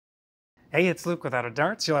Hey, it's Luke without a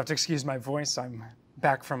darts. You'll have to excuse my voice. I'm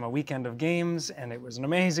back from a weekend of games, and it was an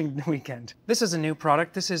amazing weekend. This is a new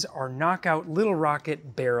product. This is our Knockout Little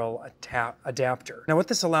Rocket Barrel Adapter. Now, what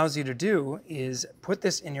this allows you to do is put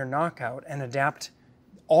this in your Knockout and adapt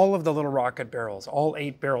all of the Little Rocket barrels, all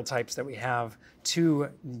 8 barrel types that we have, to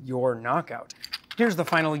your Knockout. Here's the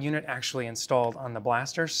final unit actually installed on the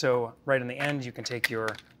blaster. So right in the end, you can take your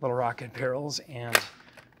Little Rocket barrels and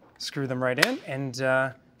screw them right in,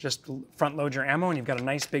 and just front load your ammo, and you've got a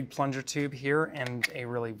nice big plunger tube here and a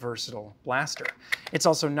really versatile blaster. It's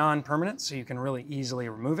also non-permanent, so you can really easily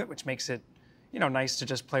remove it, which makes it, nice to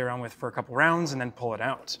just play around with for a couple rounds and then pull it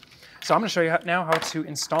out. So I'm going to show you now how to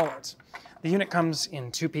install it. The unit comes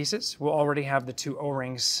in 2 pieces. We'll already have the 2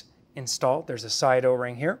 O-rings installed. There's a side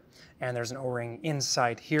O-ring here, and there's an O-ring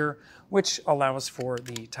inside here, which allows for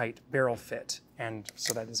the tight barrel fit, and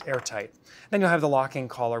so that is airtight. Then you'll have the locking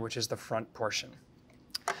collar, which is the front portion.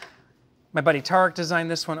 My buddy Tarek designed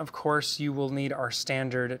this one. Of course, you will need our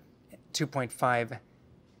standard 2.5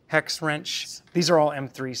 hex wrench. These are all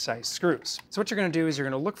M3 size screws. So what you're going to do is you're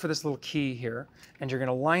going to look for this little key here, and you're going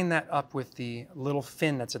to line that up with the little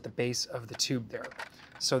fin that's at the base of the tube there.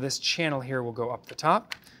 So this channel here will go up the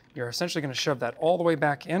top. You're essentially going to shove that all the way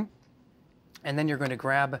back in, and then you're going to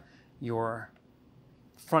grab your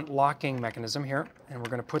front locking mechanism here, and we're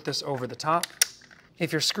going to put this over the top.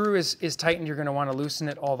 If your screw is tightened, you're going to want to loosen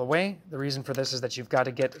it all the way. The reason for this is that you've got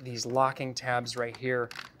to get these locking tabs right here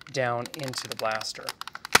down into the blaster.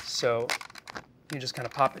 So you just kind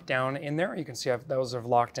of pop it down in there. You can see those are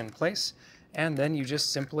locked in place. And then you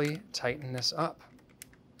just simply tighten this up.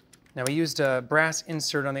 Now we used a brass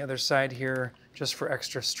insert on the other side here just for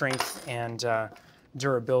extra strength and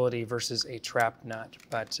durability versus a trap nut.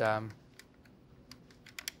 But go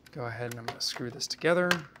ahead and I'm going to screw this together.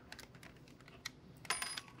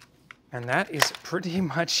 And that is pretty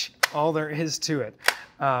much all there is to it.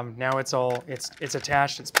 Now it's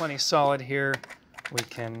attached, it's plenty solid here. We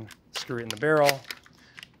can screw it in the barrel.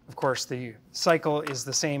 Of course, the cycle is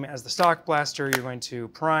the same as the stock blaster. You're going to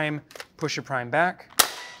prime, push your prime back,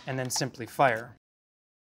 and then simply fire.